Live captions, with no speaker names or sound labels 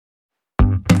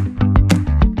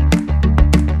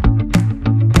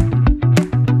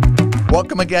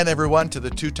Welcome again, everyone, to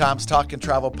the Two Toms Talk and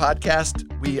Travel podcast.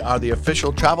 We are the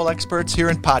official travel experts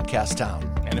here in Podcast Town.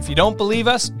 And if you don't believe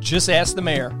us, just ask the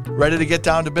mayor. Ready to get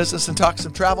down to business and talk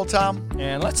some travel, Tom?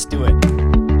 And let's do it.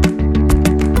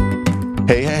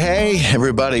 Hey,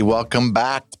 everybody. Welcome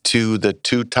back to the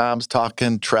Two Toms Talk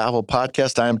and Travel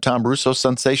podcast. I am Tom Russo,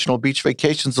 Sensational Beach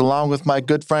Vacations, along with my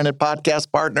good friend and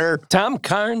podcast partner, Tom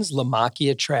Carnes,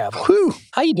 Lamakia Travel. Whew.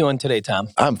 How you doing today, Tom?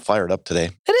 I'm fired up today.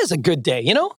 It is a good day,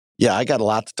 you know? Yeah, I got a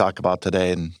lot to talk about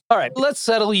today. And all right, let's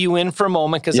settle you in for a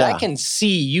moment because I can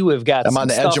see you have got I'm on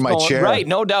the edge of my chair. Right,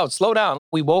 no doubt. Slow down.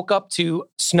 We woke up to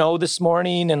snow this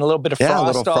morning and a little bit of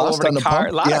frost all over the car.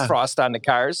 A lot of frost on the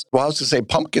cars. Well, I was going to say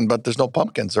pumpkin, but there's no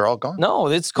pumpkins. They're all gone. No,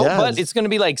 it's cold, but it's going to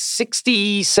be like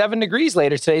 67 degrees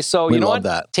later today. So you know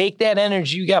what? Take that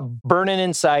energy you got burning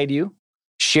inside you.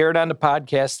 Share it on the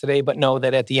podcast today, but know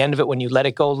that at the end of it, when you let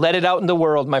it go, let it out in the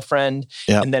world, my friend,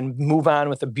 and then move on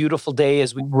with a beautiful day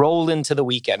as we roll into the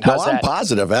weekend. How's that? I'm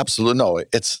positive. Absolutely. No,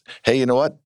 it's, hey, you know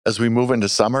what? As we move into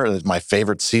summer, it's my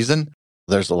favorite season.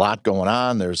 There's a lot going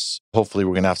on. Hopefully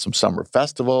we're going to have some summer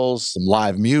festivals, some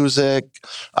live music.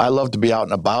 I love to be out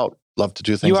and about, love to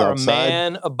do things outside. You are a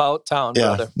man about town,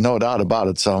 brother. No doubt about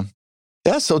it. So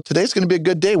today's going to be a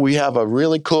good day. We have a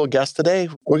really cool guest today.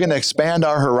 We're going to expand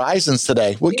our horizons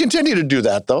today. We'll continue to do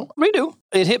that, though. We do.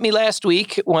 It hit me last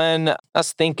week when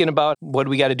us thinking about what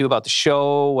we got to do about the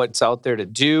show, what's out there to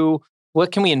do,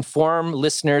 what can we inform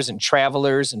listeners and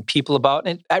travelers and people about.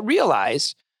 And I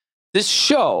realized this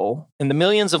show and the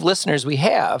millions of listeners we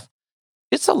have,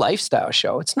 it's a lifestyle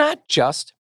show. It's not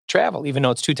just travel, even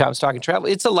though it's Two Toms Talking Travel.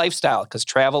 It's a lifestyle because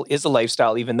travel is a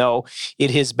lifestyle, even though it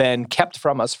has been kept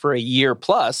from us for a year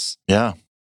plus. Yeah.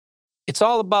 It's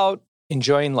all about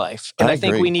enjoying life. And I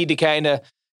think we need to kind of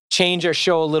change our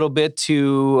show a little bit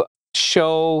to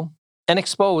show and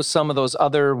expose some of those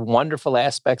other wonderful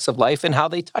aspects of life and how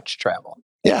they touch travel.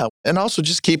 Yeah. And also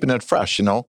just keeping it fresh,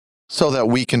 so that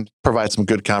we can provide some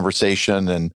good conversation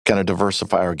and kind of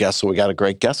diversify our guests. So we got a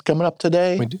great guest coming up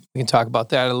today. We do. We can talk about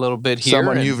that a little bit here.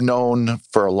 Someone you've known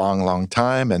for a long, long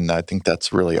time, and I think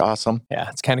that's really awesome. Yeah,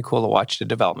 it's kind of cool to watch the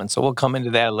development. So we'll come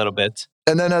into that a little bit.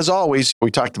 And then as always, we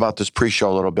talked about this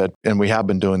pre-show a little bit, and we have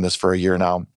been doing this for a year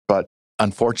now. But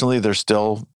unfortunately, there's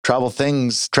still travel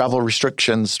things, travel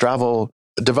restrictions, travel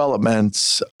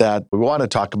developments that we want to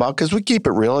talk about because we keep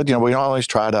it real. We always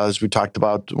try to, as we talked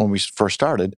about when we first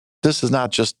started, this is not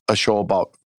just a show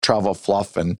about travel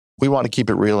fluff, and we want to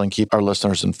keep it real and keep our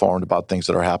listeners informed about things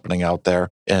that are happening out there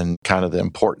and kind of the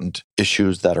important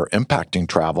issues that are impacting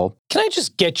travel. Can I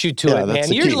just get you to it,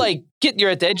 man? You're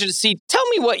at the edge of the seat. Tell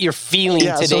me what you're feeling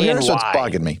today so here's and why. What's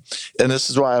bugging me. And this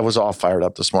is why I was all fired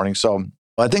up this morning. So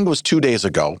I think it was 2 days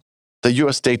ago, the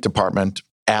U.S. State Department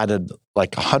added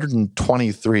like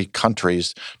 123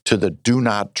 countries to the do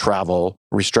not travel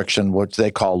restriction, which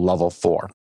they call level 4.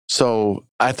 So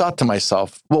I thought to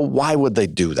myself, well, why would they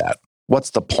do that? What's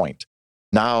the point?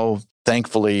 Now,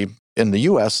 thankfully, in the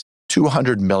U.S.,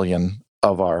 200 million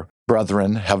of our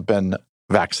brethren have been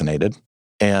vaccinated,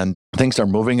 and things are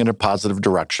moving in a positive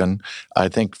direction. I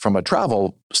think from a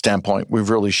travel standpoint, we've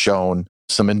really shown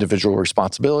some individual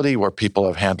responsibility where people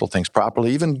have handled things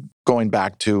properly, even going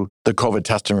back to the COVID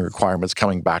testing requirements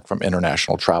coming back from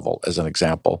international travel, as an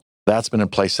example. That's been in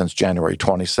place since January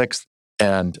 26th.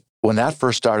 And when that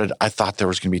first started, I thought there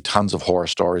was going to be tons of horror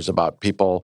stories about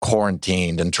people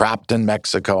quarantined and trapped in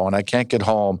Mexico and I can't get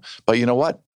home. But you know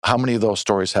what? How many of those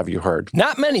stories have you heard?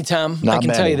 Not many, Tom. I can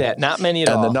tell you that. Not many at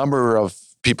all. And the number of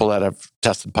people that have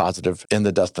tested positive in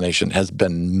the destination has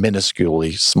been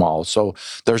minusculely small. So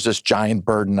there's this giant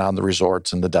burden on the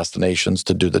resorts and the destinations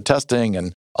to do the testing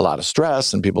and a lot of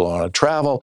stress and people don't want to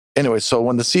travel. Anyway, so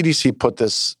when the CDC put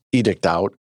this edict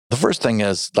out, the first thing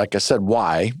is, like I said,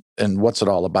 why and what's it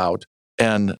all about?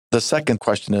 And the second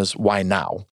question is, why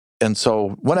now? And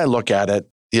so when I look at it,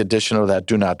 the addition of that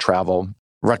do not travel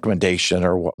recommendation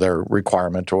or their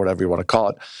requirement or whatever you want to call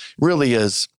it really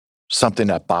is something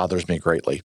that bothers me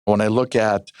greatly. When I look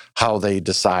at how they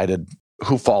decided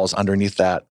who falls underneath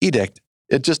that edict,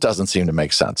 it just doesn't seem to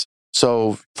make sense.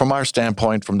 So from our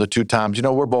standpoint, from the Two Toms,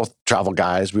 we're both travel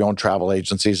guys. We own travel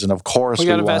agencies. And of course, we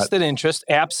got a vested interest.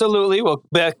 Absolutely. Well,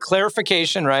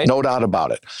 clarification, right? No doubt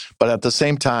about it. But at the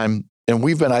same time, and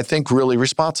we've been, I think, really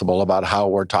responsible about how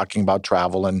we're talking about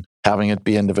travel and having it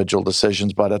be individual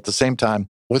decisions. But at the same time,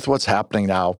 with what's happening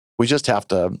now, we just have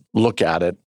to look at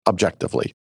it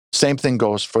objectively. Same thing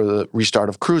goes for the restart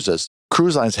of cruises.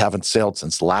 Cruise lines haven't sailed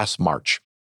since last March.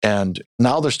 And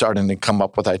now they're starting to come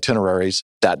up with itineraries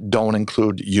that don't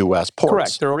include U.S. ports.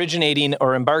 Correct. They're originating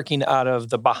or embarking out of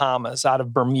the Bahamas, out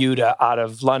of Bermuda, out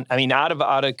of London.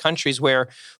 Out of countries where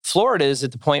Florida is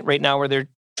at the point right now where they're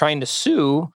trying to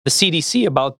sue the CDC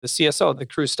about the CSO, the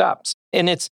cruise stops. And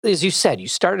it's, as you said, you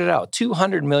started out,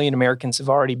 200 million Americans have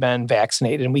already been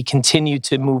vaccinated, and we continue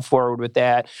to move forward with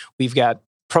that. We've got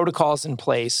protocols in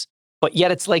place, but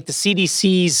yet it's like the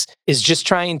CDC's is just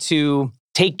trying to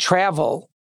take travel,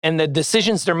 and the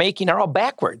decisions they're making are all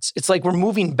backwards. It's like we're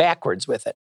moving backwards with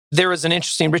it. There was an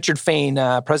interesting, Richard Fain,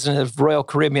 president of Royal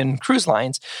Caribbean Cruise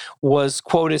Lines, was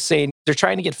quoted saying they're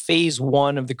trying to get phase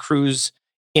one of the cruise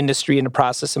industry in the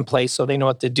process in place so they know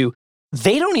what to do.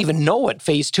 They don't even know what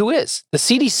phase two is. The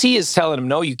CDC is telling them,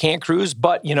 no, you can't cruise,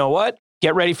 but you know what?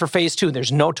 Get ready for phase two.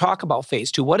 There's no talk about phase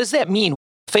two. What does that mean?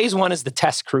 Phase one is the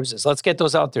test cruises. Let's get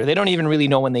those out there. They don't even really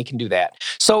know when they can do that.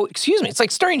 So, excuse me, it's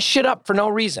like stirring shit up for no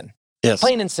reason. Yes.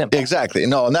 Plain and simple. Exactly.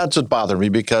 No, and that's what bothered me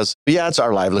because, yeah, it's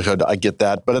our livelihood. I get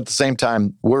that. But at the same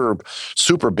time, we're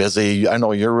super busy. I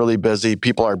know you're really busy.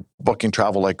 People are booking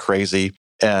travel like crazy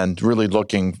and really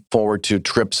looking forward to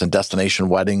trips and destination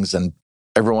weddings, and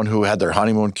everyone who had their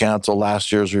honeymoon canceled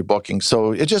last year is rebooking.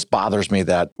 So it just bothers me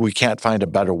that we can't find a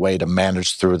better way to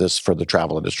manage through this for the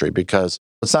travel industry, because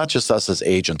it's not just us as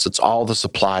agents. It's all the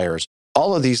suppliers.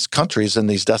 All of these countries and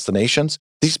these destinations,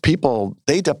 these people,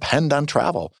 they depend on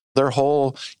travel. Their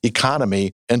whole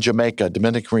economy in Jamaica,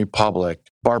 Dominican Republic,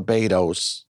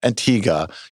 Barbados, Antigua,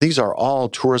 these are all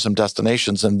tourism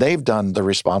destinations, and they've done the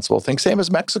responsible thing. Same as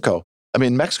Mexico. I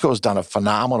mean, Mexico has done a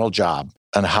phenomenal job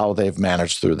on how they've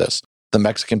managed through this. The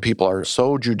Mexican people are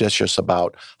so judicious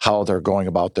about how they're going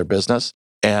about their business,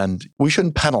 and we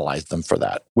shouldn't penalize them for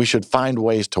that. We should find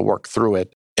ways to work through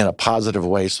it in a positive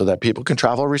way so that people can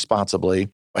travel responsibly,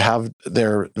 have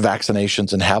their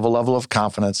vaccinations, and have a level of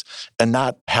confidence, and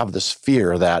not have this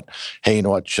fear that, hey, you know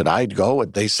what, should I go?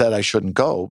 They said I shouldn't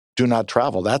go. Do not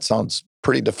travel. That sounds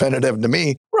pretty definitive to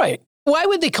me. Right. Why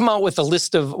would they come out with a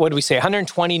list of, what do we say,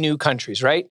 120 new countries,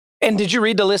 right? And did you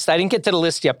read the list? I didn't get to the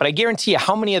list yet, but I guarantee you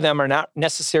how many of them are not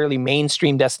necessarily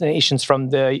mainstream destinations from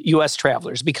the U.S.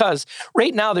 travelers, because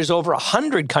right now there's over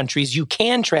 100 countries you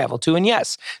can travel to. And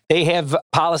yes, they have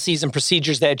policies and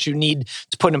procedures that you need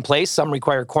to put in place. Some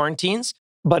require quarantines.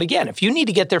 But again, if you need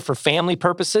to get there for family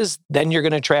purposes, then you're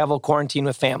going to travel quarantine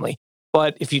with family.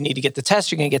 But if you need to get the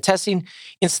test, you're going to get testing.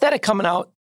 Instead of coming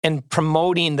out and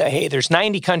promoting hey, there's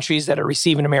 90 countries that are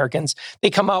receiving Americans, they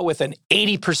come out with an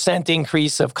 80%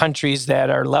 increase of countries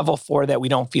that are level 4 that we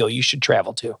don't feel you should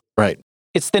travel to. Right.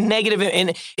 It's the negative,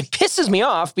 and it pisses me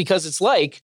off because it's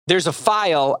like there's a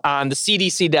file on the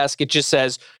CDC desk. It just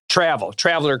says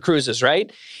traveler cruises,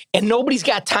 right? And nobody's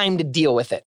got time to deal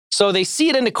with it. So they see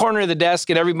it in the corner of the desk,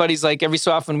 and everybody's like, every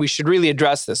so often, we should really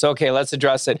address this. Okay, let's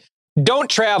address it. Don't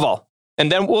travel.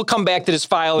 And then we'll come back to this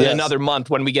file in another month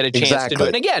when we get a chance to do it.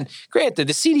 And again, granted,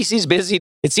 the CDC's busy.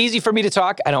 It's easy for me to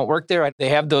talk. I don't work there. They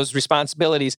have those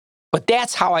responsibilities. But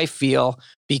that's how I feel,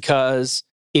 because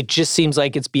it just seems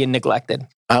like it's being neglected.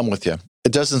 I'm with you.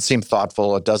 It doesn't seem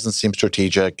thoughtful. It doesn't seem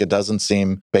strategic. It doesn't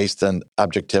seem based on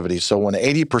objectivity. So when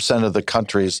 80% of the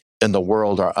countries in the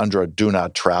world are under a do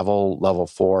not travel level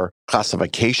 4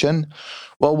 classification,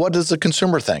 well, what does the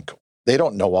consumer think? They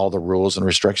don't know all the rules and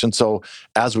restrictions. So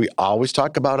as we always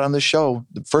talk about on the show,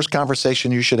 the first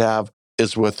conversation you should have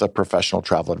is with a professional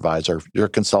travel advisor, your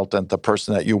consultant, the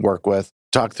person that you work with.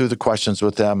 Talk through the questions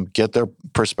with them, get their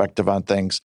perspective on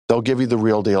things. They'll give you the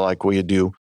real deal like we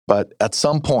do. But at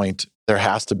some point, there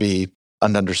has to be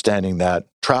an understanding that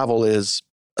travel is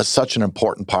such an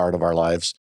important part of our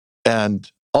lives.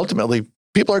 And ultimately,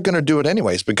 people are going to do it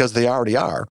anyways because they already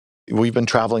are. We've been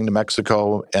traveling to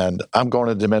Mexico, and I'm going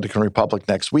to the Dominican Republic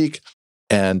next week.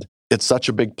 And it's such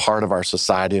a big part of our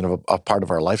society and a part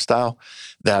of our lifestyle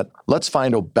that let's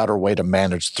find a better way to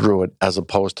manage through it, as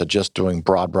opposed to just doing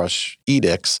broad brush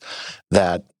edicts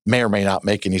that may or may not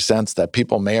make any sense, that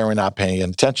people may or may not pay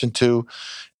attention to.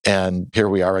 And here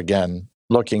we are again,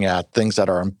 looking at things that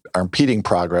are impeding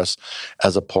progress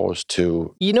as opposed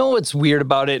to... You know what's weird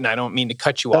about it, and I don't mean to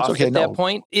cut you off at that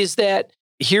point, is that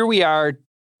here we are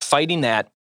fighting that,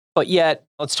 but yet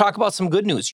let's talk about some good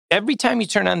news. Every time you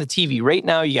turn on the TV right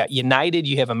now, you got United,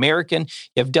 you have American,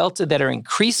 you have Delta that are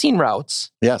increasing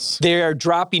routes. Yes. They are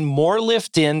dropping more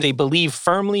lift in. They believe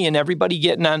firmly in everybody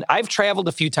getting on. I've traveled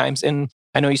a few times, and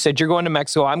I know you said you're going to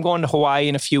Mexico. I'm going to Hawaii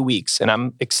in a few weeks, and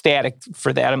I'm ecstatic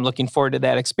for that. I'm looking forward to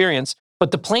that experience.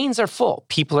 But the planes are full.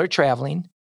 People are traveling.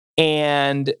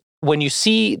 And when you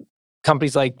see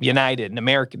companies like United and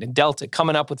American and Delta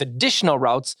coming up with additional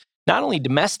routes, not only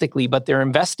domestically, but they're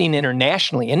investing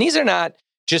internationally. And these are not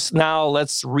just now,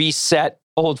 let's reset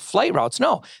old flight routes.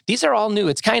 No, these are all new.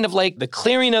 It's kind of like the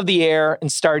clearing of the air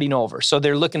and starting over. So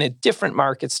they're looking at different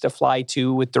markets to fly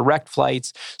to with direct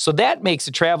flights. So that makes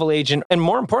a travel agent, and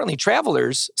more importantly,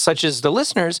 travelers, such as the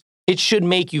listeners, it should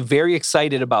make you very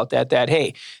excited about that,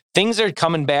 hey, things are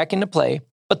coming back into play,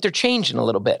 but they're changing a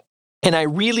little bit. And I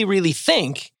really, really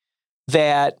think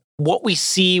that what we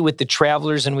see with the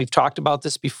travelers, and we've talked about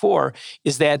this before,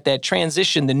 is that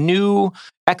transition, the new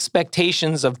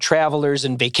expectations of travelers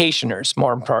and vacationers,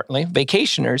 more importantly,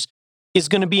 vacationers, is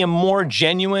going to be a more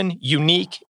genuine,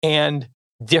 unique, and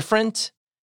different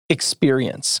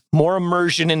experience. More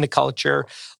immersion in the culture,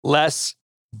 less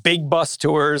big bus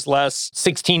tours, less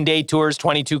 16-day tours,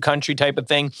 22 country type of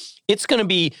thing. It's going to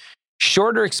be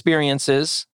shorter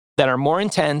experiences that are more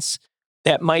intense,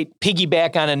 that might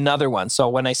piggyback on another one. So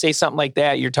when I say something like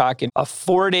that, you're talking a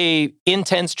 4-day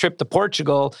intense trip to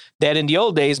Portugal that in the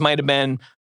old days might have been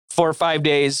 4 or 5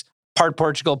 days, part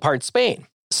Portugal, part Spain.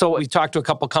 So we talked to a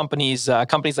couple companies like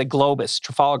Globus,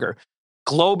 Trafalgar.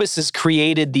 Globus has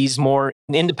created these more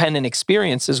independent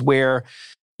experiences where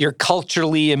you're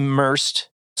culturally immersed.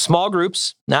 Small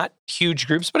groups, not huge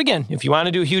groups. But again, if you want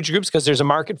to do huge groups, because there's a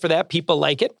market for that, people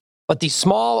like it. But these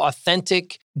small,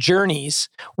 authentic journeys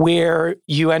where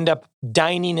you end up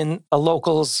dining in a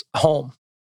local's home.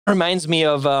 Reminds me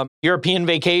of a European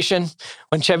Vacation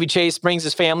when Chevy Chase brings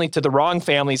his family to the wrong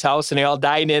family's house and they all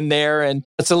dine in there. And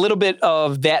it's a little bit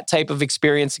of that type of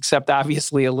experience, except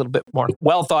obviously a little bit more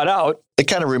well thought out. It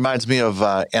kind of reminds me of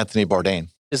Anthony Bourdain.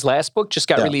 His last book just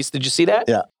got released. Did you see that?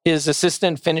 Yeah. His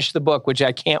assistant finished the book, which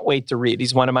I can't wait to read.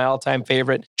 He's one of my all-time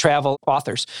favorite travel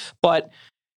authors. But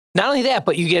not only that,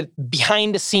 but you get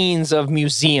behind the scenes of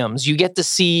museums. You get to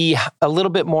see a little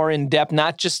bit more in depth,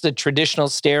 not just the traditional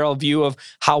sterile view of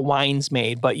how wine's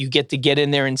made, but you get to get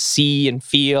in there and see and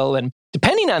feel. And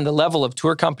depending on the level of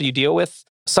tour company you deal with,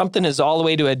 something is all the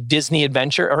way to a Disney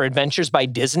adventure or Adventures by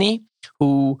Disney,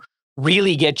 who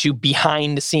really get you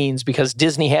behind the scenes because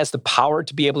Disney has the power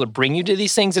to be able to bring you to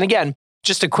these things. And again,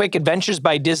 just a quick Adventures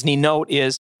by Disney note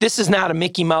is this is not a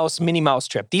Mickey Mouse, Minnie Mouse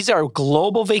trip. These are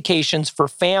global vacations for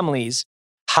families,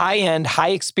 high-end,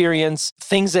 high-experience,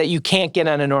 things that you can't get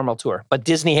on a normal tour. But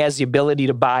Disney has the ability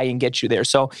to buy and get you there.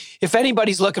 So if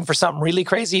anybody's looking for something really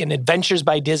crazy, and Adventures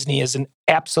by Disney is an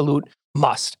absolute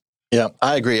must. Yeah,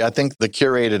 I agree. I think the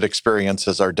curated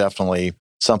experiences are definitely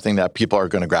something that people are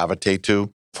going to gravitate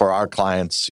to. For our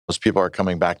clients, as people are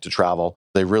coming back to travel,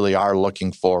 they really are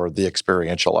looking for the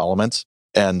experiential elements.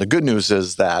 And the good news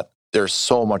is that there's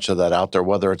so much of that out there,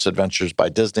 whether it's Adventures by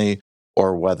Disney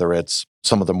or whether it's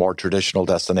some of the more traditional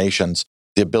destinations.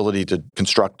 The ability to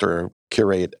construct or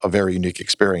curate a very unique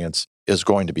experience is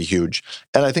going to be huge.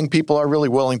 And I think people are really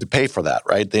willing to pay for that,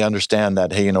 right? They understand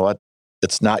that, hey, you know what?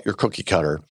 It's not your cookie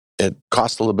cutter. It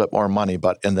costs a little bit more money,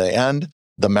 but in the end,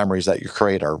 the memories that you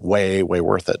create are way, way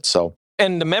worth it. So,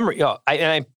 and the memory,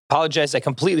 I apologize, I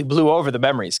completely blew over the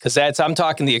memories because I'm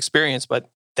talking the experience, but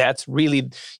that's really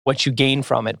what you gain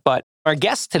from it. But our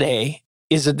guest today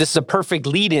this is a perfect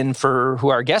lead-in for who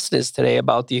our guest is today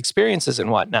about the experiences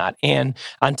and whatnot. And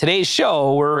on today's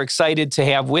show, we're excited to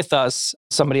have with us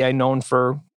somebody I've known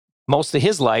for most of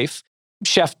his life,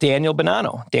 Chef Daniel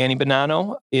Bonanno. Danny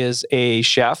Bonanno is a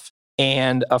chef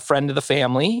and a friend of the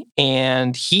family,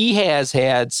 and he has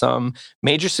had some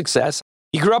major success.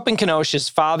 He grew up in Kenosha. His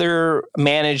father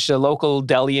managed a local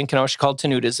deli in Kenosha called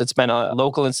Tenuda's. It's been a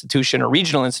local institution, a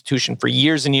regional institution for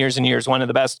years and years and years, one of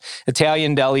the best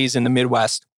Italian delis in the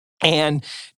Midwest. And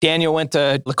Daniel went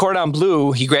to Le Cordon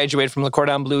Bleu. He graduated from Le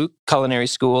Cordon Bleu Culinary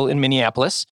School in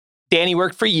Minneapolis. Danny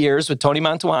worked for years with Tony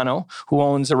Mantuano, who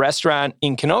owns a restaurant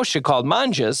in Kenosha called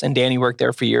Mangia's, and Danny worked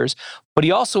there for years. But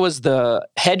he also was the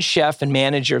head chef and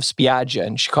manager of Spiaggia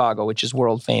in Chicago, which is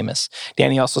world famous.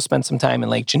 Danny also spent some time in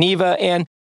Lake Geneva, and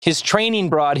his training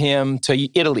brought him to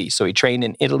Italy. So he trained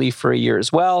in Italy for a year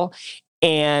as well.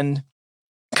 And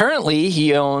currently,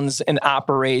 he owns and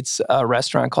operates a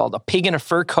restaurant called A Pig in a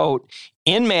Fur Coat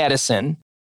in Madison,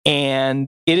 and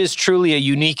it is truly a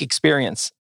unique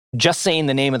experience. Just saying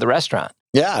the name of the restaurant.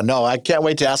 Yeah, no, I can't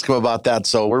wait to ask him about that.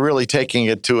 So we're really taking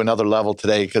it to another level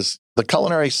today because the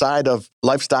culinary side of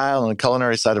lifestyle and the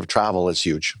culinary side of travel is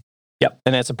huge. Yep.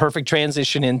 And that's a perfect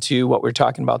transition into what we're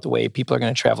talking about, the way people are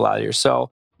going to travel out of here. So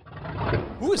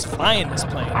who is flying this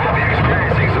plane? We'll be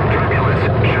experiencing some turbulence.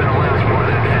 Shouldn't last more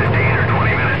than 15 or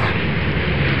 20 minutes.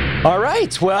 All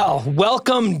right. Well,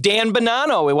 welcome, Dan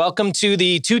Bonanno. Welcome to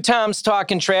the Two Toms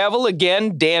Talkin' Travel.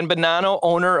 Again, Dan Bonanno,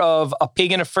 owner of A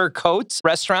Pig in a Fur Coat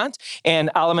restaurant,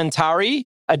 and Alimentari,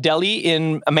 a deli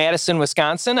in Madison,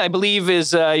 Wisconsin. I believe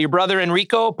is your brother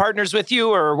Enrico partners with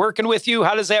you or working with you.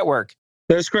 How does that work?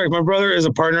 That's correct. My brother is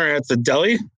a partner at the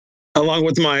deli, along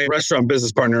with my restaurant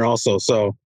business partner also.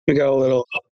 So we got a little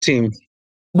team.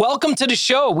 Welcome to the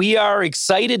show. We are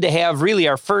excited to have really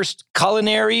our first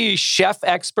culinary chef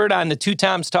expert on the Two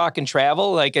Toms Talkin'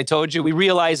 Travel. Like I told you, we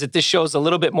realize that this show is a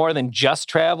little bit more than just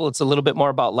travel. It's a little bit more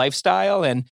about lifestyle.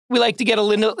 And we like to get a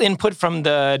little input from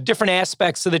the different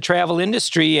aspects of the travel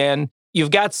industry. And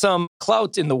you've got some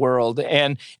clout in the world.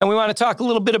 And we want to talk a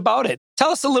little bit about it. Tell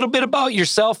us a little bit about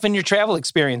yourself and your travel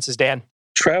experiences, Dan.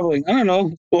 Traveling, I don't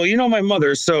know. Well, you know my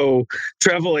mother, so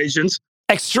travel agents.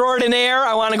 Extraordinaire.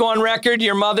 I want to go on record.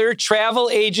 Your mother, travel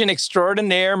agent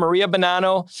extraordinaire, Maria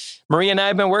Bonanno. Maria and I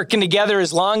have been working together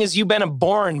as long as you've been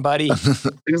born, buddy.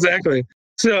 Exactly.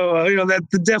 So, that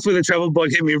definitely the travel bug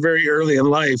hit me very early in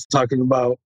life, talking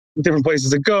about different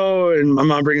places to go and my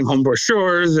mom bringing home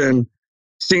brochures and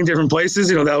seeing different places.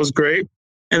 That was great.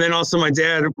 And then also my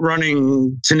dad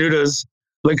running Tenuta's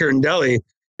Liquor and Deli,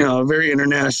 a very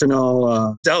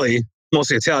international deli,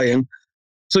 mostly Italian.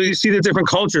 So you see the different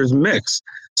cultures mix.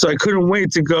 So I couldn't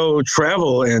wait to go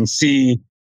travel and see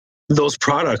those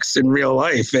products in real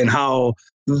life and how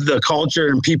the culture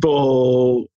and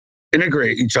people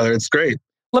integrate each other. It's great.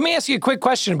 Let me ask you a quick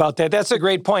question about that. That's a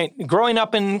great point. Growing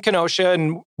up in Kenosha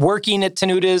and working at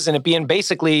Tenuta's and it being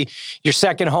basically your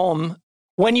second home,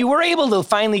 when you were able to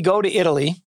finally go to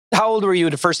Italy, how old were you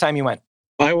the first time you went?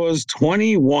 I was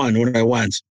 21 when I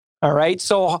went. All right.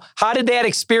 So how did that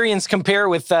experience compare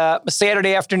with a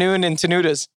Saturday afternoon in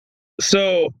Tenuta's?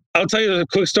 So I'll tell you a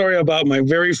quick story about my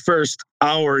very first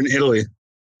hour in Italy.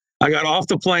 I got off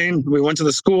the plane. We went to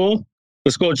the school.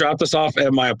 The school dropped us off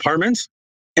at my apartment.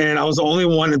 And I was the only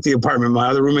one at the apartment. My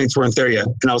other roommates weren't there yet.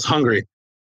 And I was hungry.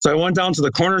 So I went down to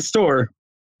the corner store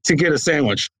to get a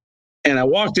sandwich. And I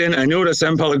walked in. I knew what a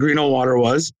San Pellegrino water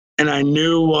was. And I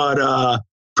knew what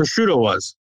prosciutto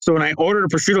was. So when I ordered a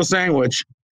prosciutto sandwich,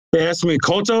 they asked me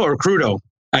cotto or crudo.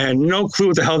 I had no clue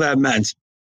what the hell that meant.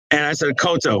 And I said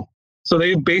cotto. So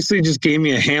they basically just gave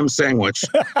me a ham sandwich.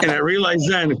 And I realized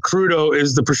then crudo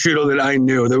is the prosciutto that I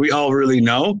knew, that we all really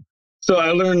know. So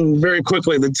I learned very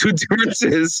quickly the two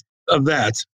differences of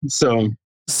that. So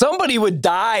somebody would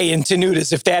die in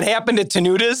Tenuta's. If that happened at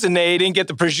Tenuta's and they didn't get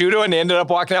the prosciutto and they ended up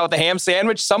walking out with a ham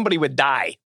sandwich, somebody would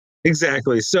die.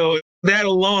 Exactly. So that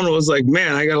alone was like,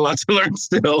 man, I got a lot to learn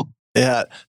still. Yeah.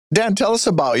 Dan, tell us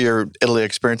about your Italy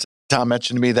experience. Tom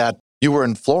mentioned to me that you were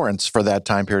in Florence for that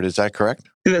time period. Is that correct?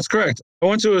 Yeah, that's correct. I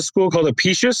went to a school called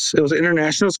Apicius. It was an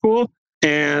international school.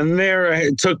 And there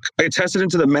I tested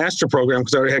into the master program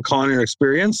because I already had culinary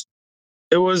experience.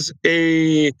 It was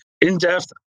a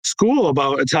in-depth school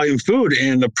about Italian food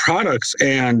and the products.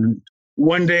 And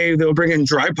one day they'll bring in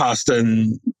dry pasta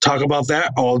and talk about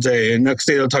that all day. And next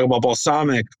day they'll talk about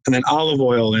balsamic and then olive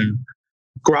oil and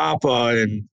grappa.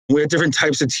 And we had different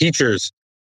types of teachers.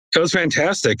 It was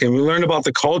fantastic. And we learned about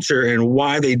the culture and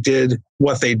why they did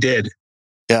what they did.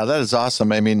 Yeah, that is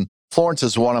awesome. I mean, Florence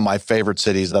is one of my favorite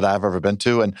cities that I've ever been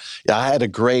to. And yeah, I had a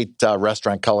great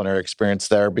restaurant culinary experience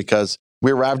there because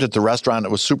we arrived at the restaurant.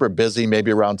 It was super busy,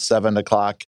 maybe around 7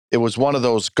 o'clock. It was one of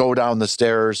those go down the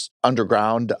stairs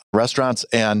underground restaurants.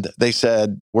 And they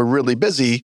said, we're really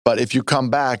busy, but if you come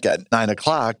back at 9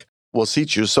 o'clock, we'll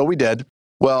seat you. So we did.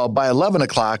 Well, by 11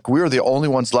 o'clock, we were the only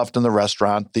ones left in the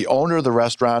restaurant. The owner of the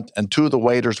restaurant and two of the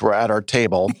waiters were at our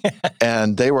table,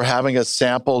 and they were having us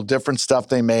sample different stuff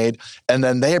they made. And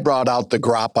then they brought out the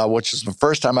grappa, which is the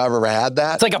first time I've ever had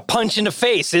that. It's like a punch in the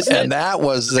face, isn't it? And that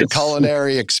was the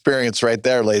culinary experience right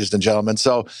there, ladies and gentlemen.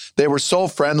 So they were so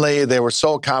friendly. They were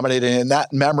so accommodating. And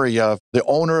that memory of the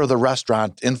owner of the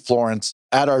restaurant in Florence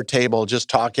at our table, just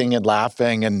talking and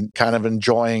laughing and kind of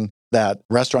enjoying that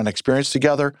restaurant experience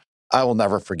together, I will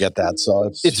never forget that. So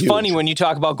it's huge. Funny when you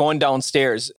talk about going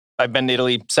downstairs. I've been to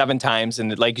Italy 7 times.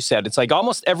 And like you said, it's like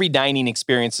almost every dining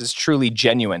experience is truly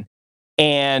genuine.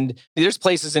 And there's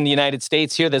places in the United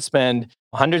States here that spend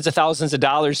hundreds of thousands of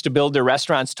dollars to build their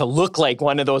restaurants to look like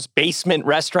one of those basement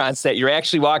restaurants that you're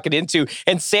actually walking into.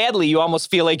 And sadly, you almost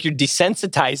feel like you're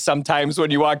desensitized sometimes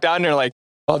when you walk down there like,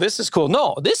 oh, this is cool.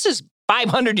 No, this is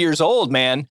 500 years old,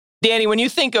 man. Danny, when you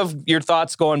think of your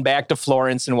thoughts going back to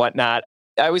Florence and whatnot,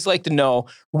 I always like to know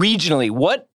regionally,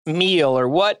 what meal or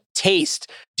what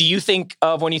taste do you think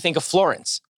of when you think of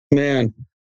Florence? Man.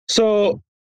 So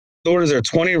what is there,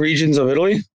 20 regions of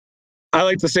Italy? I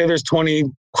like to say there's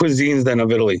 20 cuisines then of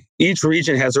Italy. Each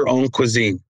region has their own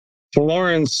cuisine.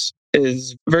 Florence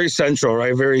is very central,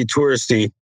 right? Very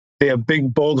touristy. They have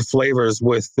big, bold flavors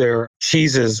with their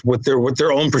cheeses, with their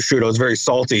own prosciutto. It's very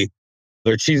salty.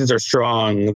 Their cheeses are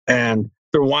strong and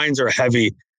their wines are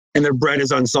heavy. And their bread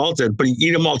is unsalted, but you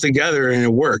eat them all together and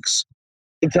it works.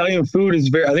 Italian food is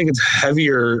I think it's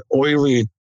heavier, oily,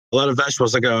 a lot of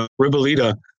vegetables, like a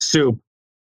ribollita soup.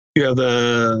 You have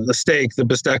the steak, the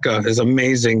bistecca is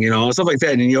amazing, stuff like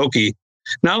that, and gnocchi.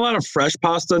 Not a lot of fresh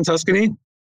pasta in Tuscany.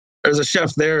 There's a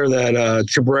chef there, that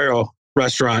Cibrero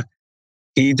restaurant.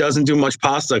 He doesn't do much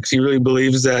pasta because he really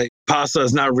believes that pasta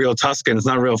is not real Tuscan. It's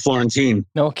not real Florentine.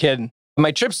 No kidding.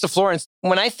 My trips to Florence,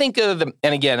 when I think of them,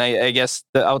 and again, I guess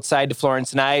the outside to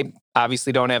Florence, and I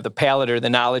obviously don't have the palate or the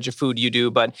knowledge of food you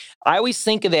do, but I always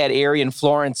think of that area in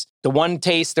Florence. The one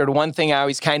taste or the one thing I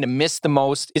always kind of miss the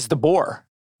most is the boar.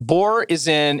 Boar is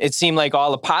in, it seemed like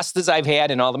all the pastas I've had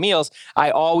and all the meals,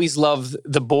 I always love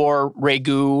the boar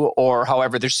ragu or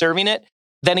however they're serving it.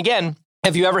 Then again,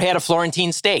 have you ever had a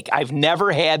Florentine steak? I've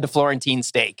never had the Florentine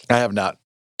steak. I have not.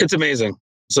 It's amazing.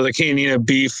 So the Chianina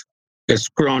beef is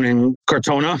grown in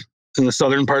Cortona in the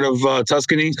southern part of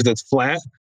Tuscany because it's flat.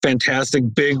 Fantastic,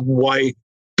 big, white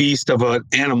beast of an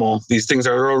animal. These things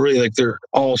are really like they're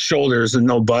all shoulders and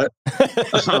no butt.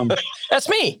 That's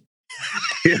me.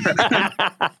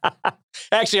 Yeah.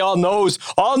 Actually, all nose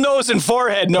and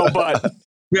forehead, no butt.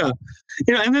 Yeah.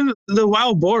 And then the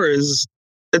wild boar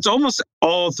it's almost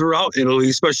all throughout Italy,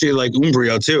 especially like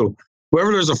Umbria too.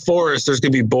 Wherever there's a forest, there's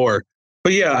going to be boar.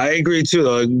 But yeah, I agree too.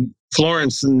 Though.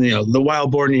 Florence, the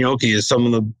wild boar gnocchi is some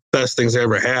of the best things I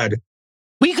ever had.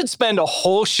 We could spend a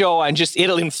whole show on just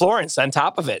Italy and Florence on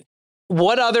top of it.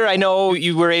 What other, I know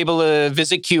you were able to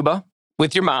visit Cuba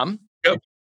with your mom. Yep.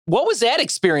 What was that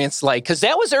experience like? Because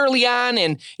that was early on,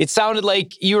 and it sounded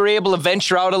like you were able to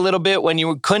venture out a little bit when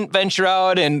you couldn't venture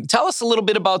out. And tell us a little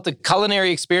bit about the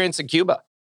culinary experience in Cuba.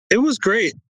 It was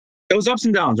great. It was ups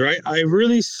and downs, right? I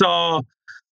really saw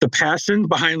the passion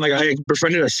behind, I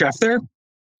befriended a chef there,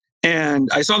 and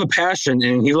I saw the passion,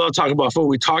 and he loved talking about food.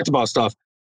 We talked about stuff.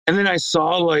 And then I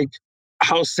saw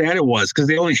how sad it was because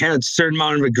they only had a certain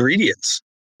amount of ingredients.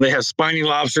 They have spiny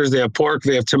lobsters, they have pork,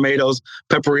 they have tomatoes,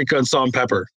 paprika, and salt and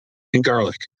pepper, and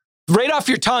garlic. Right off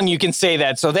your tongue, you can say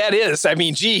that. So that is,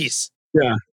 geez.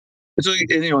 Yeah. It's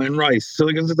and rice. So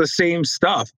it's the same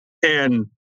stuff. And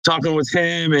talking with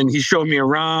him, and he showed me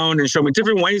around and showed me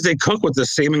different ways they cook with the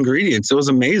same ingredients. It was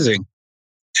amazing.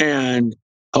 And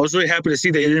I was really happy to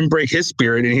see that he didn't break his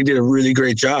spirit, and he did a really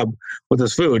great job with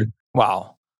his food.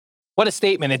 Wow. What a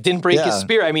statement. It didn't break his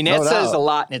spirit. That says a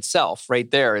lot in itself right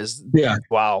there.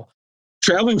 Wow.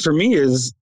 Traveling for me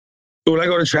is, when I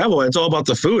go to travel, it's all about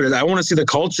the food. I want to see the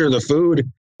culture, the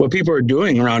food, what people are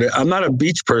doing around it. I'm not a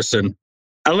beach person.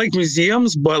 I like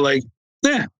museums, but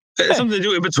it's something to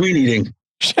do in between eating.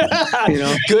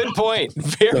 Good point.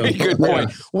 Very good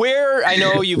point. Where, I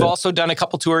know you've also done a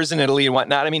couple tours in Italy and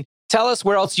whatnot. Tell us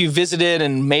where else you visited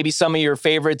and maybe some of your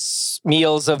favorites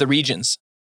meals of the regions.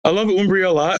 I love Umbria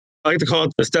a lot. I like to call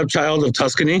it the stepchild of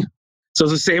Tuscany. So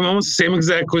it's almost the same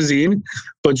exact cuisine,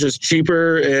 but just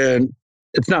cheaper, and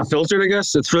it's not filtered, I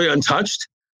guess. It's really untouched.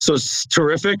 So it's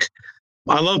terrific.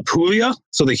 I love Puglia,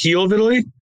 so the heel of Italy.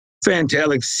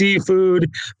 Fantastic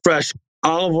seafood, fresh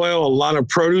olive oil, a lot of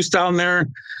produce down there.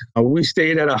 We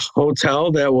stayed at a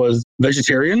hotel that was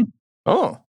vegetarian.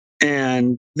 Oh.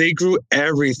 And they grew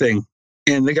everything.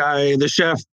 And the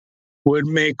chef, would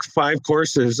make 5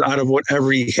 courses out of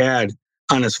whatever he had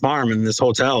on his farm in this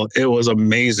hotel. It was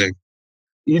amazing.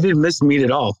 You didn't miss meat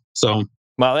at all. So,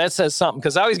 well, that says something,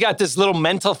 because I always got this little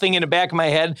mental thing in the back of my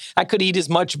head. I could eat as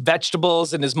much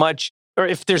vegetables and as much, or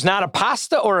if there's not a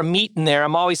pasta or a meat in there,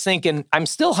 I'm always thinking I'm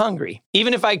still hungry,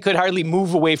 even if I could hardly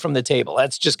move away from the table.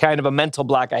 That's just kind of a mental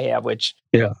block I have, which.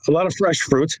 Yeah, a lot of fresh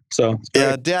fruit. So,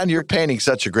 yeah, Dan, you're painting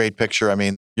such a great picture.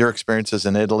 Your experiences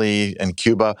in Italy and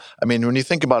Cuba. When you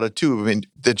think about it too,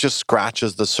 it just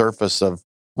scratches the surface of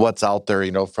what's out there,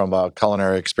 from a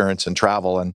culinary experience and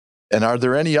travel. And are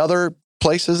there any other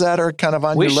places that are kind of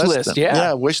on wish your list?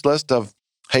 Yeah, wish list of,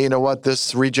 hey, you know what,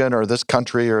 this region or this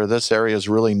country or this area is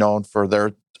really known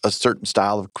for a certain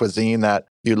style of cuisine that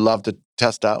you'd love to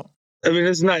test out?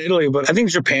 It's not Italy, but I think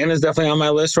Japan is definitely on my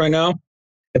list right now.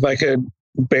 If I could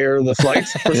bear the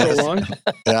flights for so long.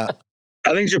 Yeah.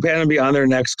 I think Japan would be on there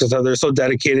next because they're so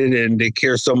dedicated and they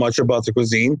care so much about the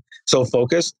cuisine, so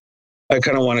focused. I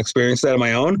kind of want to experience that on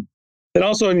my own. And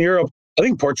also in Europe, I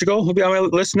think Portugal will be on my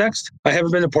list next. I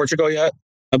haven't been to Portugal yet.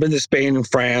 I've been to Spain and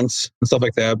France and stuff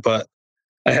like that, but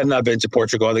I have not been to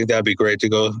Portugal. I think that'd be great to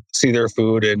go see their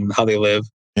food and how they live.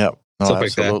 Yeah, stuff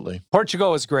absolutely. Like that.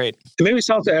 Portugal is great. And maybe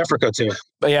South Africa too.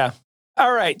 But yeah.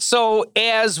 All right. So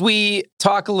as we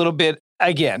talk a little bit,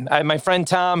 again, my friend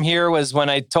Tom here was, when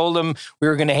I told him we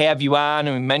were going to have you on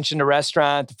and we mentioned a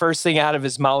restaurant, the first thing out of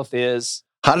his mouth is,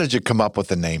 how did you come up with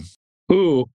the name?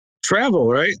 Ooh, travel,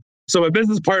 right? So my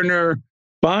business partner,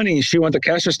 Bonnie, she went to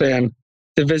Kazakhstan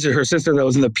to visit her sister that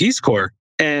was in the Peace Corps.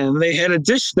 And they had a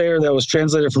dish there that was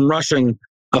translated from Russian,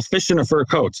 a fish in a fur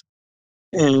coat.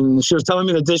 And she was telling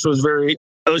me the dish was it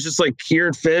was just like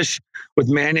cured fish with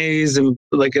mayonnaise, and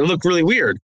it looked really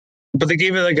weird. but they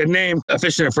gave it like a name, a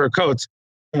fish in a fur coat.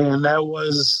 And that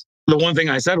was the one thing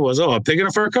I said was, oh, a pig in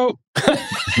a fur coat?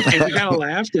 And we kind of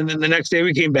laughed. And then the next day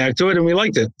we came back to it and we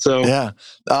liked it. So Yeah.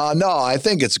 No, I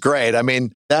think it's great. I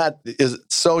mean, that is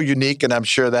so unique, and I'm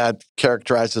sure that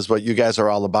characterizes what you guys are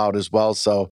all about as well.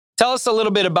 So Tell us a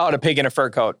little bit about a pig in a fur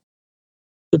coat.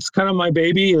 it's kind of my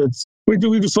baby. We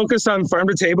do focus on farm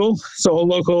to table, so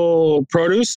local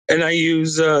produce. And I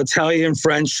use Italian,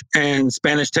 French, and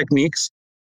Spanish techniques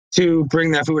to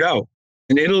bring that food out.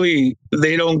 In Italy,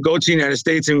 they don't go to the United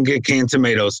States and get canned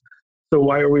tomatoes. So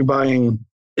why are we buying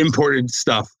imported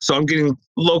stuff? So I'm getting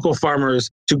local farmers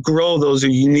to grow those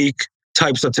unique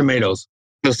types of tomatoes,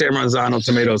 the San Marzano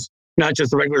tomatoes, not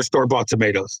just the regular store-bought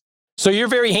tomatoes. So you're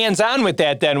very hands-on with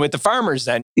that then, with the farmers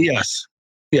then. Yes.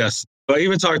 I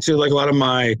even talked to like a lot of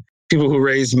my people who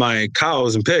raise my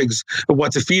cows and pigs,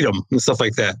 what to feed them and stuff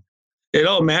like that. It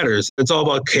all matters. It's all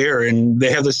about care, and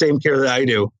they have the same care that I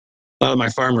do. My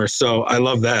farmers. So I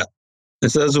love that.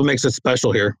 And so that's what makes it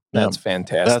special here. That's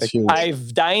fantastic. That's huge.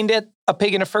 I've dined at a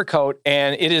pig in a fur coat,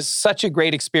 and it is such a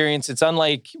great experience. It's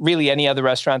unlike really any other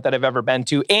restaurant that I've ever been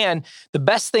to. And the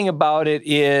best thing about it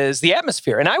is the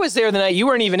atmosphere. And I was there the night you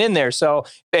weren't even in there. So,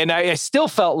 and I still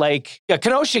felt like a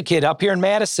Kenosha kid up here in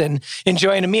Madison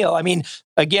enjoying a meal. I mean,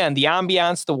 again, the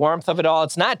ambiance, the warmth of it all.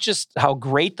 It's not just how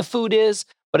great the food is,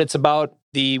 but it's about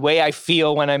the way I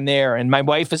feel when I'm there. And my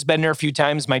wife has been there a few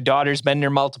times. My daughter's been there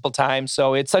multiple times.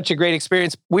 So it's such a great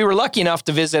experience. We were lucky enough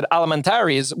to visit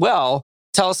Alimentari as well.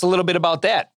 Tell us a little bit about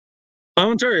that.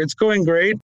 Alimentari, it's going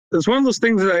great. It's one of those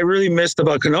things that I really missed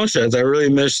about Kenosha. Is I really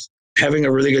missed having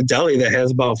a really good deli that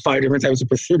has about 5 different types of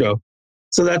prosciutto.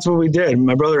 So that's what we did.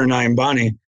 My brother and I and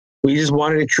Bonnie, we just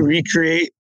wanted to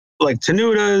recreate like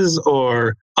Tenutas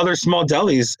or other small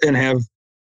delis and have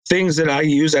things that I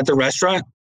use at the restaurant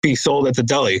be sold at the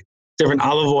deli. Different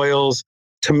olive oils,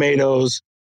 tomatoes,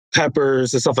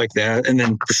 peppers, and stuff like that. And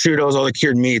then prosciuttos, all the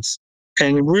cured meats.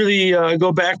 And really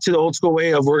go back to the old school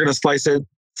way of we're going to slice it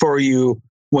for you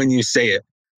when you say it.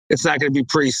 It's not going to be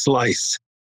pre-sliced.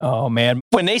 Oh, man.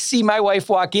 When they see my wife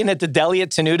walk in at the deli at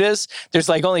Tenuta's, there's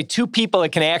like only 2 people that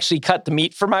can actually cut the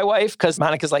meat for my wife because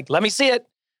Monica's like, let me see it.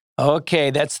 Okay,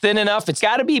 that's thin enough. It's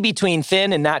got to be between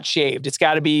thin and not shaved. It's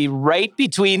got to be right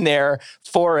between there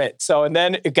for it. So, and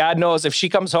then God knows if she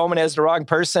comes home and has the wrong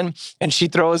person and she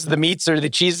throws the meats or the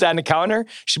cheese on the counter,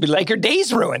 she'll be like, her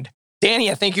day's ruined.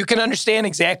 Danny, I think you can understand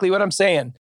exactly what I'm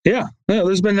saying. Yeah,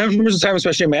 there's been numbers of times,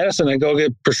 especially in Madison, I go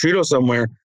get prosciutto somewhere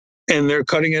and they're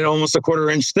cutting it almost a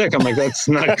 1/4 inch thick. I'm like, that's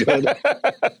not good.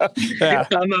 Yeah.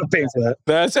 I'm not paying for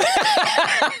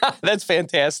that. That's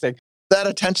fantastic. that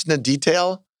attention to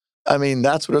detail, I mean,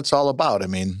 that's what it's all about. I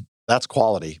mean, that's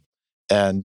quality.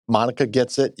 And Monica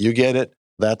gets it, you get it.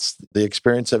 That's the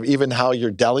experience of even how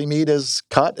your deli meat is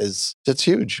cut it's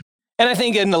huge. And I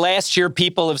think in the last year,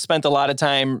 people have spent a lot of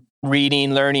time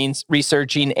reading, learning,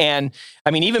 researching. And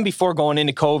I mean, even before going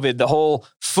into COVID, the whole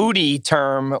foodie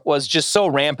term was just so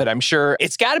rampant. I'm sure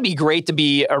it's got to be great to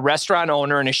be a restaurant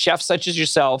owner and a chef such as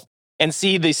yourself and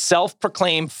see the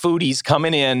self-proclaimed foodies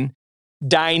coming in,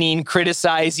 dining,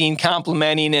 criticizing,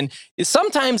 complimenting. And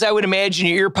sometimes I would imagine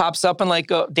your ear pops up and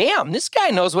like, oh, damn, this guy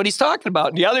knows what he's talking about.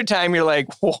 And the other time you're like,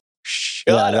 whoa,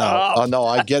 shut up. Oh, no,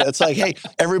 I get it. It's like, hey,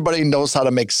 everybody knows how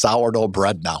to make sourdough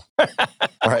bread now.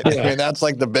 Right? Yeah. I mean, that's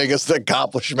like the biggest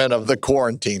accomplishment of the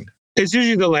quarantine. It's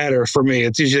usually the latter for me.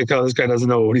 It's usually because this guy doesn't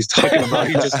know what he's talking about.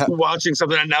 He's just watching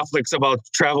something on Netflix about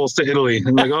travels to Italy.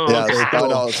 And like, oh, Yeah, okay, cool.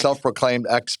 no, self-proclaimed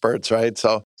experts, right?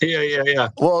 So, Yeah.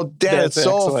 well, Dan, That's it's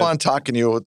so excellent. fun talking to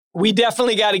you. We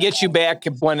definitely got to get you back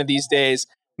one of these days.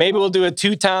 Maybe we'll do a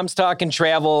 2 Toms Talking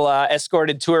Travel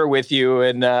escorted tour with you,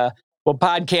 and we'll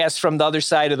podcast from the other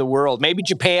side of the world. Maybe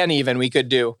Japan even we could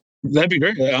do. That'd be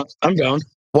great. Yeah, I'm down.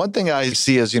 One thing I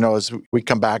see is, as we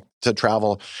come back to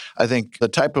travel, I think the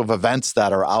type of events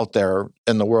that are out there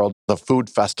in the world, the food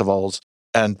festivals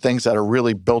and things that are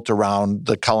really built around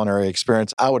the culinary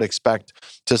experience, I would expect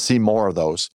to see more of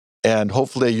those. And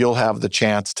hopefully you'll have the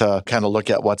chance to kind of look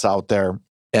at what's out there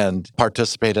and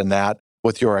participate in that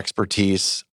with your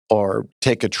expertise or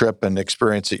take a trip and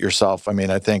experience it yourself. I mean,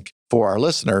 I think for our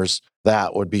listeners,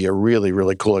 that would be a really,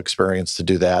 really cool experience to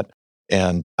do that.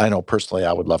 And I know personally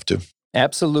I would love to.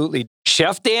 Absolutely.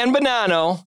 Chef Dan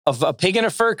Bonanno of A Pig in a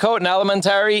Fur Coat and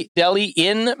Alimentari Deli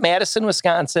in Madison,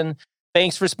 Wisconsin.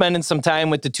 Thanks for spending some time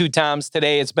with the 2 Toms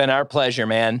today. It's been our pleasure,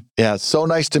 man. Yeah, it's so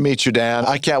nice to meet you, Dan.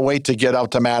 I can't wait to get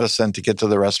out to Madison to get to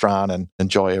the restaurant and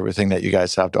enjoy everything that you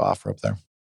guys have to offer up there.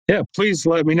 Yeah, please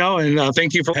let me know. And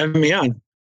thank you for having me on.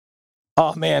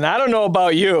 Oh, man, I don't know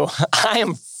about you. I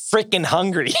am freaking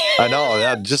hungry. I know,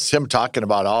 yeah, just him talking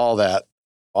about all that,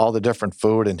 all the different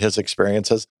food and his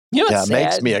experiences. You know Yeah, what's it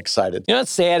makes sad? me excited. You know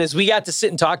what's sad is we got to sit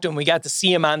and talk to him. We got to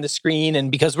see him on the screen.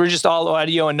 And because we're just all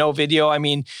audio and no video, I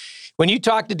mean, when you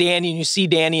talk to Danny and you see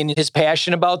Danny and his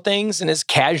passion about things and his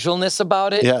casualness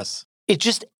about it, Yes, it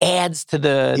just adds to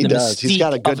the he does. He's mystique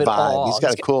got a good of it vibe. all. He's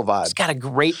got a cool vibe. He's got a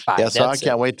great vibe. Yeah, so I That's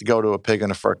can't it. wait to go to a Pig in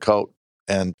a Fur Coat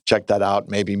and check that out.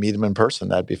 Maybe meet him in person.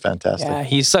 That'd be fantastic. Yeah,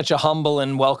 he's such a humble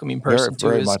and welcoming person too.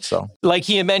 Very much so. Like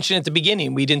he had mentioned at the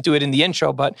beginning, we didn't do it in the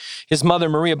intro, but his mother,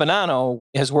 Maria Bonanno,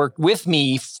 has worked with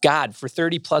me, God, for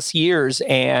 30 plus years.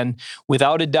 And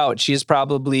without a doubt, she is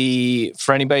probably,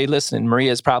 for anybody listening,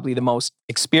 Maria is probably the most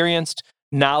experienced,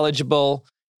 knowledgeable,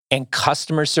 and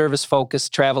customer service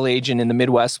focused travel agent in the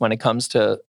Midwest when it comes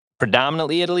to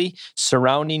predominantly Italy,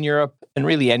 surrounding Europe, and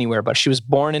really anywhere. But she was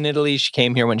born in Italy. She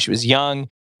came here when she was young.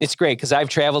 It's great because I've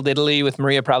traveled Italy with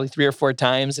Maria probably 3 or 4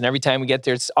 times. And every time we get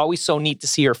there, it's always so neat to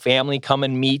see her family come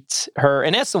and meet her.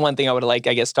 And that's the one thing I would like,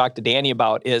 I guess, talk to Danny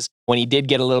about is when he did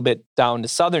get a little bit down to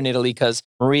southern Italy, because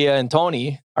Maria and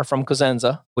Tony are from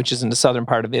Cosenza, which is in the southern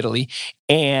part of Italy.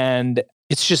 And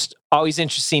it's just always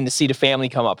interesting to see the family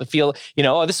come up and feel,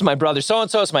 oh, this is my brother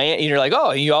so-and-so, it's my aunt. And you're like,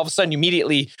 oh, and you all of a sudden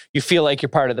immediately you feel like you're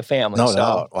part of the family. No so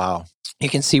doubt. Wow. you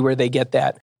can see where they get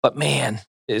that. But man,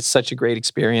 it's such a great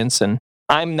experience. And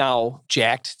I'm now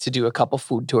jacked to do a couple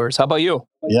food tours. How about you?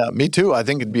 Yeah, me too. I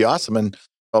think it'd be awesome. And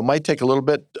it might take a little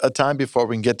bit of time before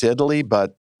we can get to Italy,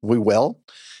 but we will.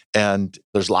 And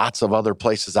there's lots of other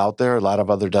places out there, a lot of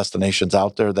other destinations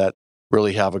out there that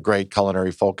really have a great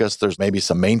culinary focus. There's maybe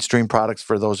some mainstream products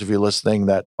for those of you listening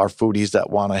that are foodies that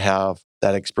want to have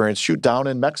that experience. Shoot down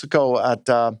in Mexico at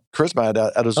Charisma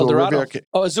at Azul Riviera.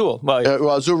 Azul.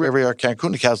 Well, Azul Riviera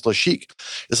Cancun, it has Le Chic.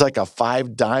 It's like a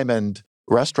 5-diamond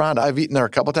restaurant. I've eaten there a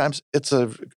couple of times. It's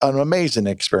an amazing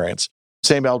experience.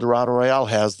 Same El Dorado Royale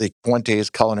has the Fuentes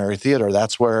Culinary Theater.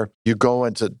 That's where you go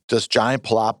into this giant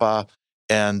palapa,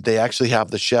 and they actually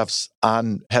have the chefs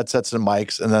on headsets and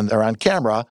mics, and then they're on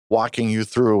camera walking you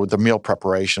through the meal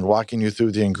preparation, walking you through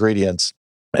the ingredients.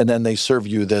 And then they serve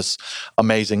you this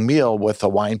amazing meal with a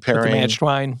wine pairing. With the matched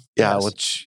wine. Yeah, Yes.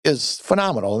 which is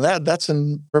phenomenal. And that's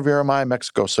in Riviera Maya,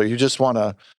 Mexico. So you just want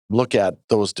to look at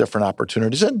those different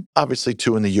opportunities. And obviously,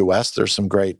 too, in the U.S., there's some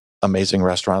great, amazing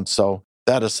restaurants. So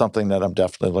that is something that I'm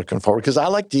definitely looking forward, because I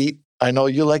like to eat. I know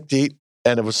you like to eat.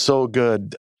 And it was so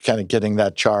good kind of getting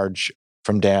that charge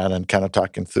from Dan and kind of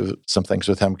talking through some things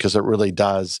with him, because it really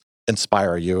does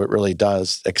inspire you. It really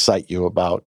does excite you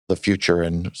about the future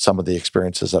and some of the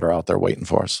experiences that are out there waiting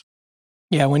for us.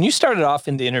 Yeah, when you started off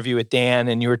in the interview with Dan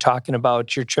and you were talking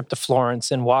about your trip to Florence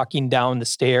and walking down the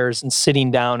stairs and sitting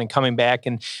down and coming back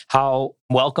and how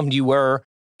welcomed you were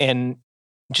and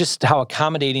just how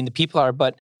accommodating the people are.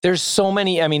 But there's so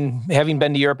many, I mean, having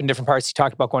been to Europe in different parts, you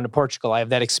talked about going to Portugal. I have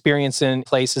that experience in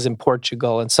places in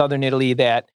Portugal and southern Italy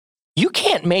that you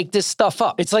can't make this stuff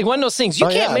up. It's like one of those things. You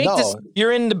can't make this.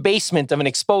 You're in the basement of an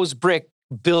exposed brick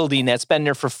building that's been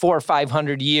there for 400 or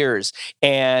 500 years.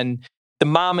 And the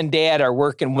mom and dad are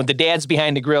working. When the dad's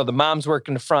behind the grill, the mom's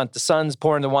working the front, the son's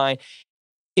pouring the wine.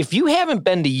 If you haven't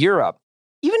been to Europe,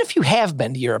 even if you have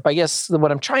been to Europe, I guess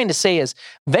what I'm trying to say is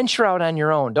venture out on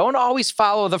your own. Don't always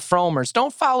follow the Fromers.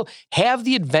 Have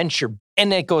the adventure.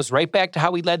 And it goes right back to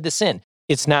how we led this in.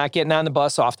 It's not getting on the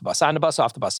bus, off the bus, on the bus,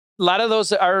 off the bus. A lot of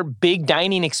those are big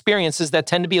dining experiences that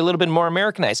tend to be a little bit more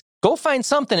Americanized. Go find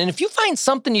something. And if you find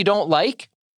something you don't like,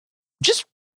 just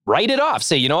write it off.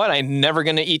 Say, you know what? I'm never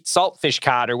going to eat saltfish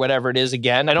cod or whatever it is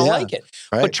again. I don't like it.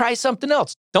 Right. But try something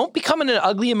else. Don't become an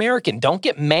ugly American. Don't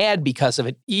get mad because of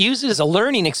it. Use it as a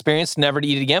learning experience, never to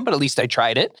eat it again, but at least I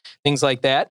tried it. Things like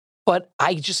that. But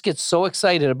I just get so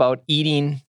excited about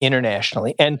eating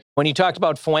internationally. And when you talked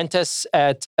about Fuentes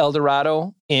at El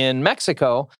Dorado in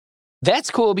Mexico, that's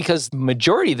cool because the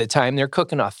majority of the time they're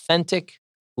cooking authentic,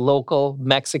 local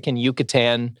Mexican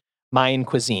Yucatan Mayan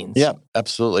cuisines. Yeah,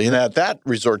 absolutely. And at that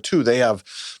resort, too, they have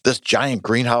this giant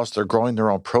greenhouse. They're growing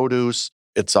their own produce.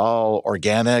 It's all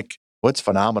organic. What's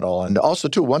phenomenal. And also,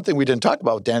 too, one thing we didn't talk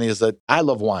about, Danny, is that I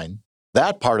love wine.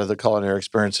 That part of the culinary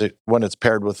experience, when it's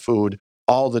paired with food,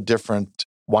 all the different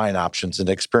wine options and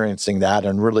experiencing that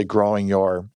and really growing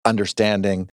your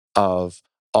understanding of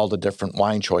all the different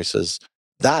wine choices,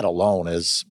 that alone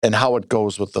is, and how it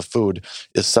goes with the food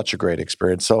is such a great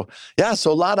experience. So, yeah,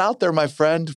 so a lot out there, my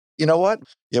friend. You know what?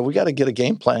 Yeah, we got to get a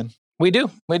game plan. We do.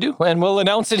 And we'll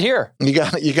announce it here. You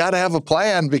got to have a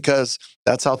plan, because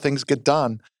that's how things get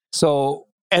done. So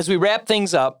as we wrap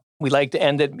things up, we like to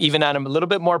end it even on a little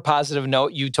bit more positive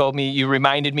note. You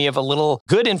reminded me of a little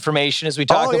good information as we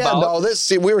talk about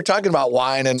we were talking about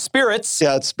wine and spirits.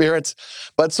 Yeah, it's spirits.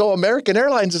 But so American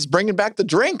Airlines is bringing back the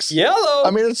drinks. Yellow. I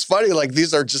mean, it's funny. Like,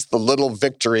 these are just the little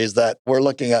victories that we're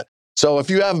looking at. So if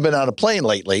you haven't been on a plane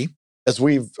lately, as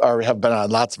have been on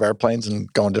lots of airplanes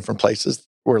and going different places,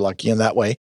 we're lucky in that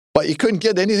way. But you couldn't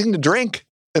get anything to drink.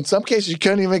 In some cases, you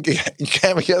can't even get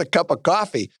a cup of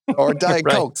coffee or a Diet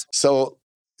Right. Coke. So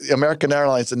American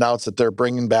Airlines announced that they're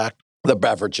bringing back the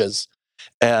beverages.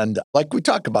 And like we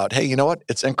talk about, hey, you know what?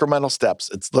 It's incremental steps.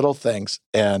 It's little things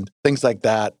and things like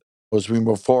that as we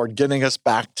move forward, getting us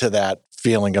back to that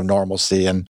feeling of normalcy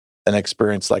and an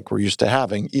experience like we're used to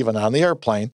having, even on the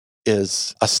airplane,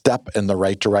 is a step in the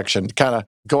right direction. Kind of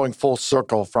going full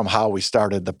circle from how we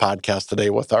started the podcast today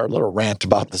with our little rant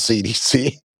about the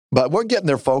CDC. But we're getting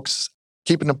there, folks,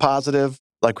 keeping it positive.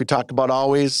 Like we talk about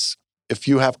always, if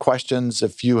you have questions,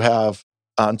 if you have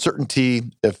uncertainty,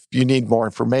 if you need more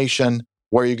information,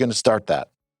 where are you going to start that?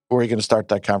 Where are you going to start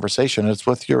that conversation? It's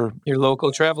with your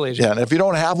local travel agent. Yeah, and if you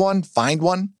don't have one, find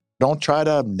one. Don't try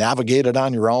to navigate it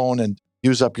on your own and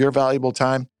use up your valuable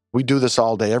time. We do this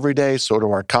all day, every day. So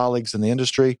do our colleagues in the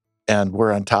industry. And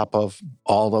we're on top of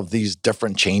all of these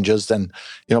different changes. And,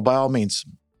 by all means,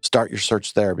 start your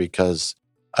search there because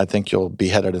I think you'll be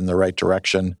headed in the right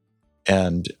direction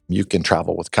and you can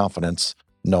travel with confidence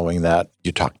knowing that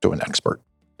you talked to an expert.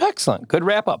 Excellent. Good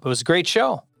wrap up. It was a great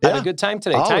show. Had a good time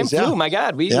today. Always, Time flew. My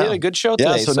God, we did a good show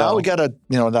today. Yeah, so now we got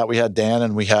that we had Dan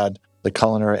and we had the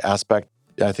culinary aspect.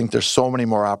 I think there's so many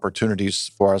more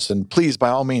opportunities for us. And please, by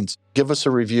all means, give us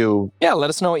a review. Yeah, let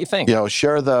us know what you think.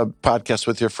 Share the podcast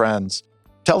with your friends.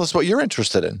 Tell us what you're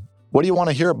interested in. What do you want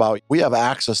to hear about? We have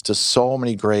access to so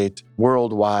many great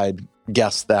worldwide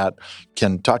guests that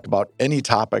can talk about any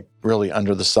topic really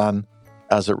under the sun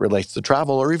as it relates to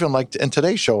travel, or even like in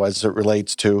today's show as it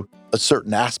relates to a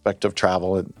certain aspect of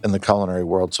travel in the culinary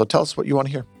world. So tell us what you want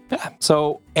to hear. Yeah.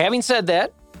 So having said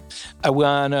that, I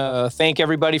want to thank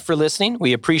everybody for listening.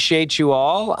 We appreciate you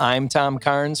all. I'm Tom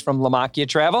Carnes from Lamakia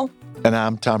Travel. And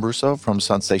I'm Tom Russo from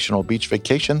Sensational Beach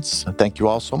Vacations. Thank you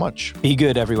all so much. Be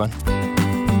good, everyone.